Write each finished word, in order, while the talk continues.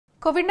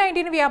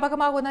COVID-19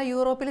 വ്യാപകമാകുന്ന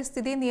യൂറോപ്പിൽ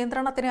സ്ഥിതി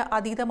നിയന്ത്രണത്തിന്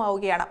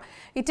അതീതമാവുകയാണ്.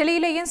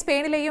 ഇറ്റലിയിലെയും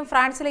സ്പെയിനിലെയും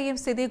ഫ്രാൻസിലെയും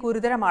സ്ഥിതി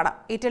ഗുരുതരമാണ്.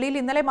 ഇറ്റലിയിൽ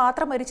ഇന്നലെ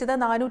മാത്രം മരിച്ചത്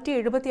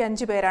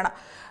 475 പേരാണ്.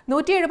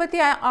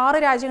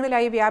 176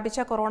 രാജ്യങ്ങളിലായി വ്യാപിച്ച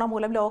കൊറോണ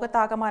മൂലം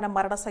ലോകത്താകമാനം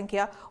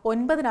മരണസംഖ്യ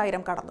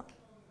 9,000 കടന്നു.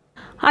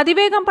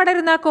 അതിവേഗം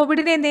പടരുന്ന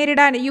കോവിഡിനെ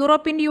നേരിടാൻ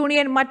യൂറോപ്യൻ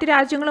യൂണിയൻ മറ്റ്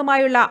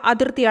രാജ്യങ്ങളുമായുള്ള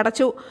അതിർത്തി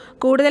അടച്ചു.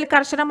 കൂടുതൽ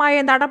കർശനമായ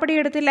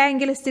നടപടിയെടുത്തില്ല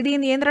എങ്കിൽ സ്ഥിതി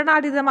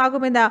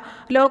നിയന്ത്രണാതീതമാകുമെന്ന്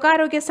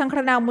ലോകാരോഗ്യ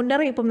സംഘടന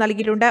മുന്നറിയിപ്പും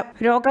നൽകിയിട്ടുണ്ട്.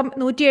 രോഗം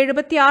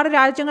 176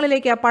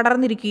 രാജ്യങ്ങളിലേക്ക്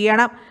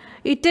പടർന്നിരിക്കുകയാണ്.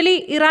 ഇറ്റലി,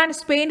 ഇറാൻ,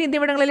 സ്പെയിൻ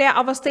എന്നിവിടങ്ങളിലെ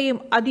അവസ്ഥയും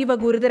അതീവ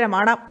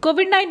ഗുരുതരമാണ്.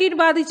 കോവിഡ്-19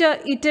 ബാധിച്ച്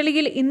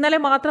ഇറ്റലിയിൽ ഇന്നലെ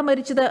മാത്രം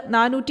മരിച്ചത്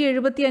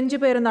 475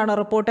 പേരെന്നാണ്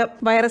റിപ്പോർട്ട്.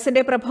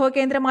 വൈറസിന്റെ പ്രഭവ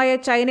കേന്ദ്രമായ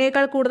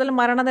ചൈനയേക്കാൾ കൂടുതൽ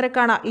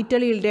മരണനിരക്കാണ്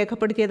ഇറ്റലിയിൽ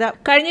രേഖപ്പെടുത്തിയത്.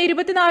 കഴിഞ്ഞ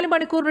 24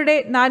 മണിക്കൂറിനിടെ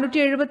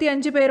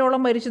 475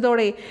 പേരോളം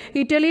മരിച്ചതോടെ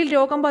ഇറ്റലിയിൽ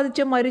രോഗം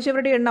ബാധിച്ച്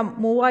മരിച്ചവരുടെ എണ്ണം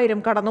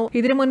 3000 കടന്നു.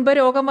 ഇതിനു മുൻപ്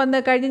രോഗം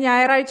വന്ന് കഴിഞ്ഞ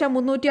ഞായറാഴ്ച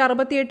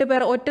 368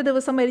 പേർ ഒറ്റ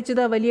ദിവസം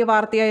മരിച്ചത് വലിയ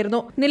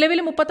വാർത്തയായിരുന്നു.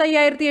 നിലവിൽ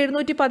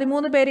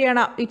 35,713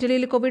 പേരെയാണ്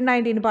ഇറ്റലിയിൽ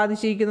കോവിഡ്-19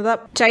 ബാധിച്ചിരിക്കുന്നത്.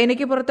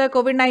 ചൈനയ്ക്ക് പുറത്ത്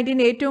കോവിഡ്-19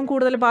 ഏറ്റവും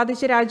കൂടുതൽ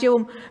ബാധിച്ച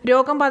രാജ്യവും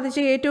രോഗം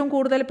ബാധിച്ച് ഏറ്റവും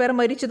കൂടുതൽ പേർ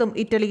മരിച്ചതും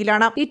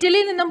ഇറ്റലിയിലാണ്.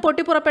 ഇറ്റലിയിൽ നിന്നും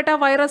പൊട്ടിപ്പുറപ്പെട്ട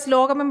വൈറസ്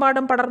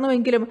ലോകമെമ്പാടും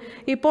പടർന്നുവെങ്കിലും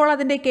ഇപ്പോൾ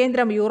അതിന്റെ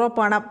കേന്ദ്രം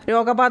യൂറോപ്പാണ്.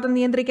 രോഗബാധ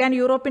നിയന്ത്രിക്കാൻ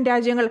യൂറോപ്യൻ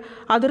രാജ്യങ്ങൾ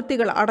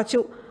അതിർത്തികൾ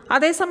അടച്ചു.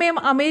 അതേസമയം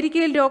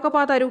അമേരിക്കയിൽ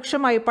രോഗബാധ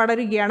രൂക്ഷമായി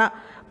പടരുകയാണ്.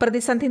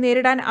 പ്രതിസന്ധി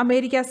നേരിടാൻ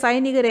അമേരിക്ക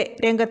സൈനികരെ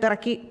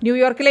രംഗത്തിറക്കി.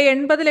 ന്യൂയോർക്കിലെ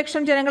 80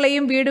 ലക്ഷം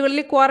ജനങ്ങളെയും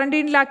വീടുകളിൽ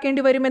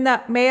ക്വാറന്റൈനിലാക്കേണ്ടി വരുമെന്ന്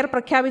മേയർ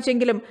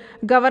പ്രഖ്യാപിച്ചെങ്കിലും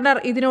ഗവർണർ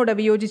ഇതിനോട്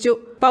വിയോജിച്ചു.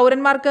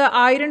 പൌരന്മാർക്ക്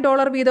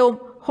 $1000 വീതവും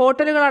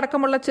ഹോട്ടലുകൾ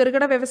അടക്കമുള്ള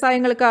ചെറുകിട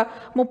വ്യവസായങ്ങൾക്ക്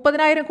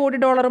 $30,000 കോടി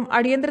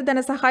അടിയന്തര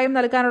ധനസഹായം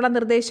നൽകാനുള്ള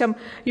നിർദ്ദേശം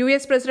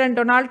US പ്രസിഡന്റ്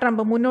ഡൊണാൾഡ്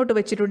ട്രംപ് മുന്നോട്ട്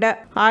വച്ചിട്ടുണ്ട്.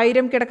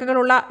 1000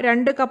 കിടക്കകളുള്ള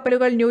 2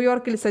 കപ്പലുകൾ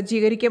ന്യൂയോർക്കിൽ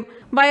സജ്ജീകരിക്കും.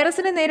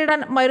 വൈറസിനെ നേരിടാൻ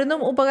മരുന്നും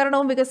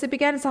ഉപകരണവും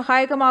വികസിപ്പിക്കാൻ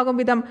സഹായകമാകും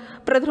വിധം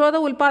പ്രതിരോധ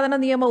ഉൽപാദന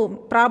നിയമവും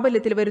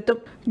പ്രാബല്യത്തിൽ വരുത്തും.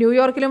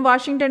 ന്യൂയോർക്കിലും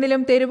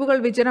വാഷിംഗ്ടണിലും തെരുവുകൾ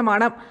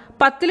വിജനമാണ്.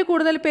 10ൽ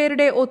കൂടുതൽ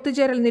പേരുടെ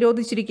ഒത്തുചേരൽ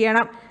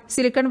നിരോധിച്ചിരിക്കുകയാണ്.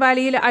 സിലിക്കൺ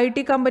വാലിയിൽ IT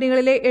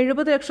കമ്പനികളിലെ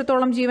 70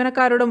 ലക്ഷത്തോളം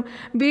ജീവനക്കാരോടും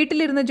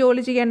വീട്ടിലിരുന്ന്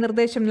ജോലി ചെയ്യാൻ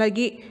നിർദ്ദേശം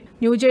നൽകി.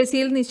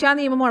 ന്യൂജേഴ്സിയിൽ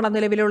നിശാനിയമമാണ്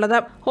നിലവിലുള്ളത്.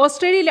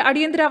 ഓസ്ട്രേലിയയിൽ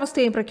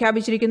അടിയന്തരാവസ്ഥയും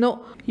പ്രഖ്യാപിച്ചിരിക്കുന്നു.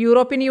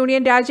 യൂറോപ്യൻ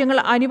യൂണിയൻ രാജ്യങ്ങൾ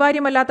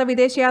അനിവാര്യമല്ലാത്ത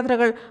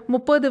വിദേശയാത്രകൾ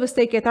 30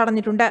 ദിവസത്തേക്ക്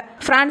തടഞ്ഞിട്ടുണ്ട്.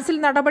 ഫ്രാൻസിൽ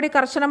നടപടി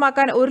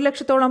കർശനമാക്കാൻ 1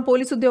 ലക്ഷത്തോളം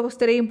പോലീസ്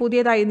ഉദ്യോഗസ്ഥരെയും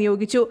പുതിയതായി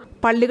നിയോഗിച്ചു.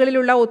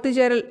 പള്ളികളിലുള്ള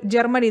ഒത്തുചേരൽ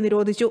ജർമ്മനി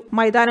നിരോധിച്ചു.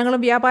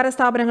 മൈതാനങ്ങളും വ്യാപാര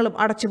സ്ഥാപനങ്ങളും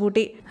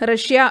അടച്ചുപൂട്ടി.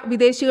 റഷ്യ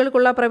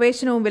വിദേശികൾക്കുള്ള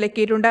പ്രവേശനവും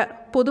വിലക്കിയിട്ടുണ്ട്.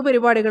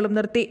 പൊതുപരിപാടികളും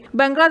നിർത്തി.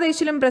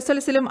 ബംഗ്ലാദേശിലും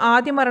ബ്രസൽസിലും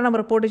ആദ്യ മരണം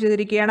റിപ്പോർട്ട്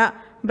ചെയ്തിരിക്കുകയാണ്.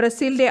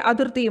 ബ്രസീലിന്റെ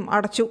അതിർത്തിയും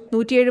അടച്ചു.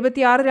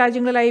 176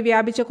 രാജ്യങ്ങളിലായി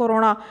വ്യാപിച്ച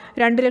കൊറോണ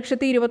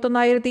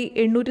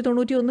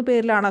 2,21,891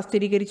 പേരിലാണ്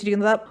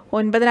സ്ഥിരീകരിച്ചിരിക്കുന്നത്.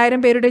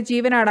 9,000 പേരുടെ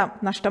ജീവനാണ്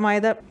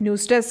നഷ്ടമായത്.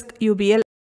 News desk UBL.